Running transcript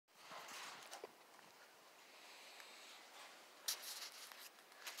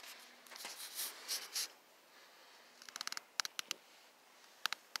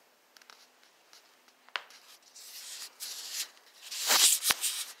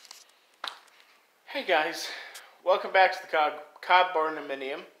Hey guys, welcome back to the Cob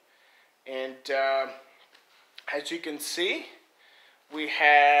Barndominium, and as you can see, we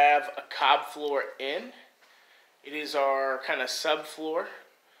have a Cob Floor in. It is our kind of subfloor.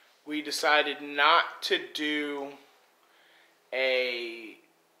 We decided not to do a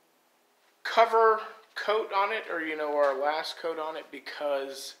cover coat on it, or our last coat on it,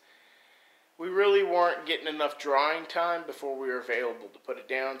 because we really weren't getting enough drying time before we were available to put it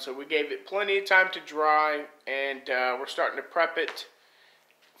down. So we gave it plenty of time to dry, and we're starting to prep it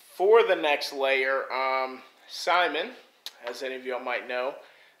for the next layer. Simon, as any of y'all might know,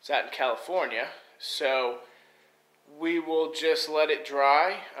 is out in California, so we will just let it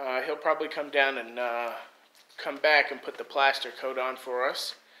dry. He'll probably come down and come back and put the plaster coat on for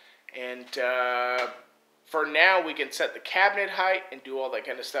us. And for now, we can set the cabinet height and do all that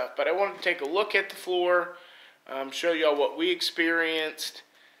kind of stuff. But I wanted to take a look at the floor, show y'all what we experienced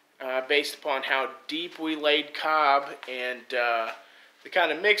based upon how deep we laid cob and the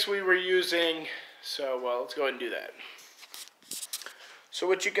kind of mix we were using. So let's go ahead and do that. So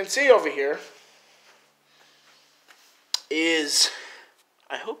what you can see over here is,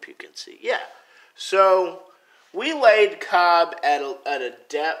 I hope you can see, yeah. So we laid cob at a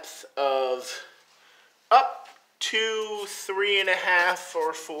depth of up to 3.5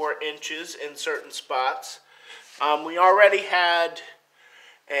 or 4 inches in certain spots. We already had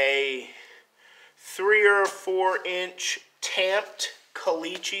a 3 or 4 inch tamped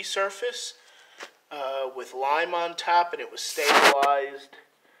caliche surface with lime on top, and it was stabilized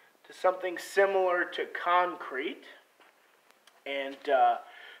to something similar to concrete. And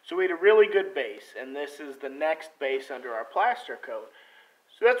so we had a really good base, and this is the next base under our plaster coat.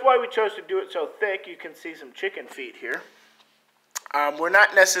 So that's why we chose to do it so thick. You can see some chicken feet here. We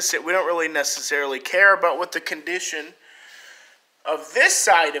don't really necessarily care about what the condition of this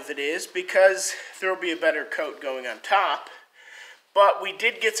side of it is, because there will be a better coat going on top. But we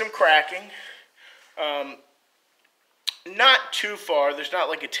did get some cracking. Not too far. There's not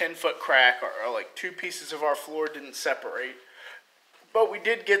like a 10-foot crack, or like 2 pieces of our floor didn't separate. But we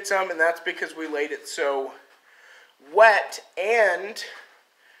did get some, and that's because we laid it so wet. And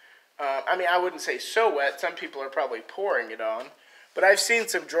I wouldn't say so wet. Some people are probably pouring it on. But I've seen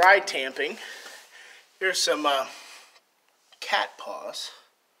some dry tamping. Here's some cat paws,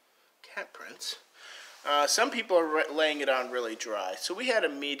 cat prints. Some people are laying it on really dry. So we had a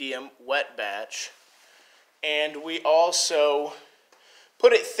medium wet batch. And we also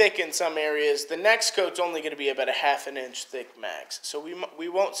put it thick in some areas. The next coat's only going to be about a 1/2 inch thick max. So we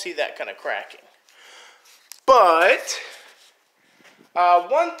won't see that kind of cracking. But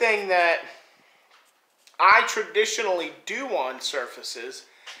one thing that I traditionally do on surfaces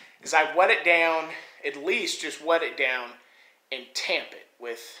is I wet it down, at least just wet it down and tamp it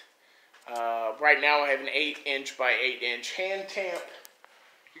with, right now I have an 8 inch by 8 inch hand tamp.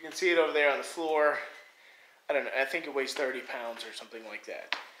 You can see it over there on the floor. I don't know, I think it weighs 30 pounds or something like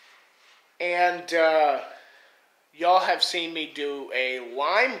that. And y'all have seen me do a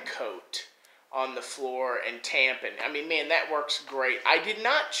lime coat on the floor and tamping. I mean, man, that works great. I did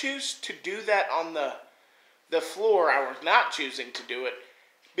not choose to do that on the floor. I was not choosing to do it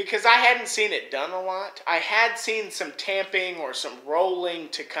because I hadn't seen it done a lot. I had seen some tamping or some rolling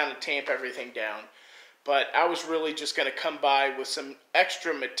to kind of tamp everything down, but I was really just going to come by with some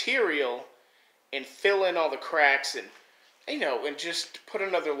extra material and fill in all the cracks and, and just put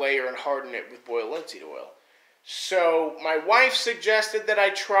another layer and harden it with boiled linseed oil. So my wife suggested that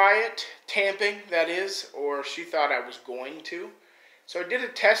I try it, tamping, that is, or she thought I was going to. So I did a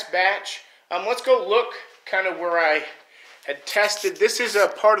test batch. Let's go look kind of where I had tested. This is a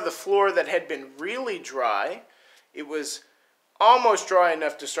part of the floor that had been really dry. It was almost dry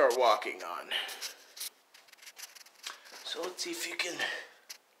enough to start walking on. So let's see if you can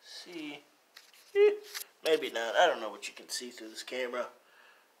see. Maybe not. I don't know what you can see through this camera.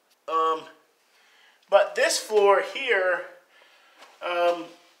 But this floor here,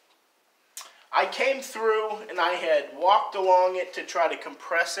 I came through and I had walked along it to try to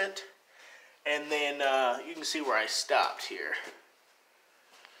compress it. And then you can see where I stopped here.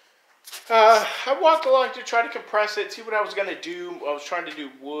 I walked along to try to compress it, see what I was going to do. I was trying to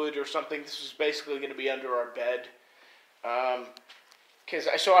do wood or something. This was basically going to be under our bed.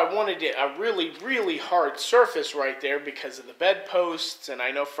 So I wanted it a really, really hard surface right there because of the bedposts, and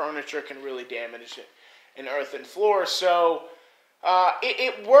I know furniture can really damage an earthen floor. So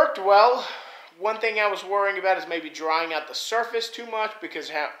it worked well. One thing I was worrying about is maybe drying out the surface too much,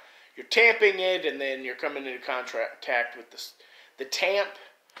 because you're tamping it and then you're coming into contact with the tamp,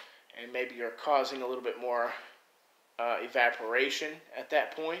 and maybe you're causing a little bit more evaporation at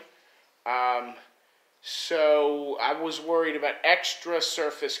that point. So I was worried about extra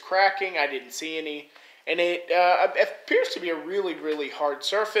surface cracking. I didn't see any. And it appears to be a really, really hard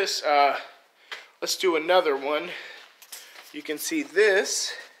surface. Let's do another one. You can see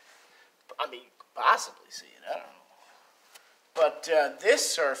this. I mean, you could possibly see it. I don't know. But this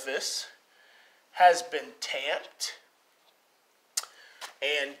surface has been tamped.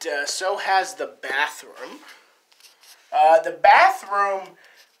 And so has the bathroom. The bathroom,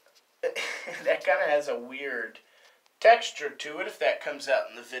 that kind of has a weird texture to it, if that comes out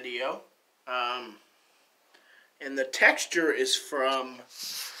in the video. And the texture is from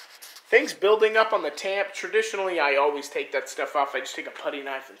things building up on the tamp. Traditionally, I always take that stuff off. I just take a putty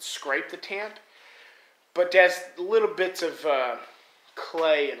knife and scrape the tamp. But there's little bits of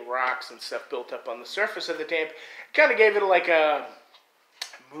clay and rocks and stuff built up on the surface of the tamp. Kind of gave it like a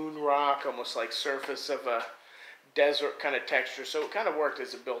moon rock, almost like surface of a desert kind of texture. So it kind of worked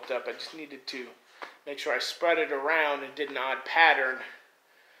as it built up. I just needed to make sure I spread it around and did an odd pattern.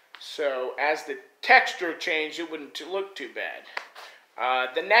 So as the texture changed, it wouldn't look too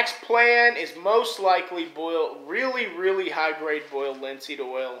bad. The next plan is most likely boil really, really high-grade boiled linseed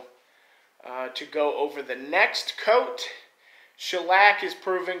oil to go over the next coat. Shellac is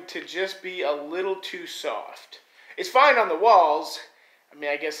proving to just be a little too soft. It's fine on the walls. I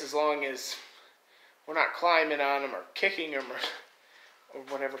mean, I guess as long as we're not climbing on them or kicking them or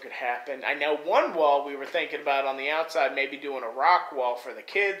whatever could happen. I know one wall we were thinking about on the outside, maybe doing a rock wall for the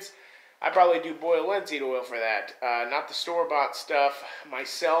kids. I probably do boiled linseed oil for that. Not the store-bought stuff.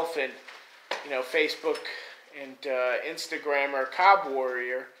 Myself and, Facebook and Instagrammer Cob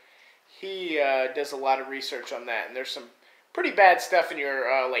Warrior, he does a lot of research on that. And there's some pretty bad stuff in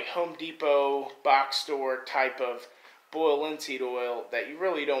your like Home Depot box store type of boiled linseed oil that you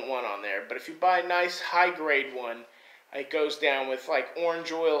really don't want on there. But if you buy a nice high-grade one, it goes down with like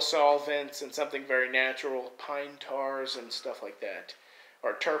orange oil solvents and something very natural, pine tars and stuff like that,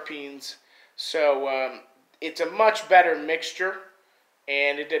 or terpenes. So it's a much better mixture,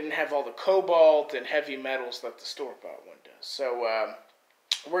 and it didn't have all the cobalt and heavy metals that the store-bought one does. So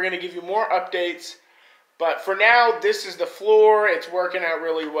we're going to give you more updates. But for now, this is the floor. It's working out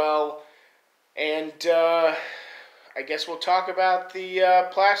really well. And I guess we'll talk about the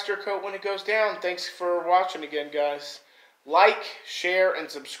plaster coat when it goes down. Thanks for watching again, guys. Like, share, and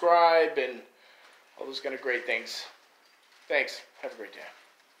subscribe, and all those kind of great things. Thanks. Have a great day.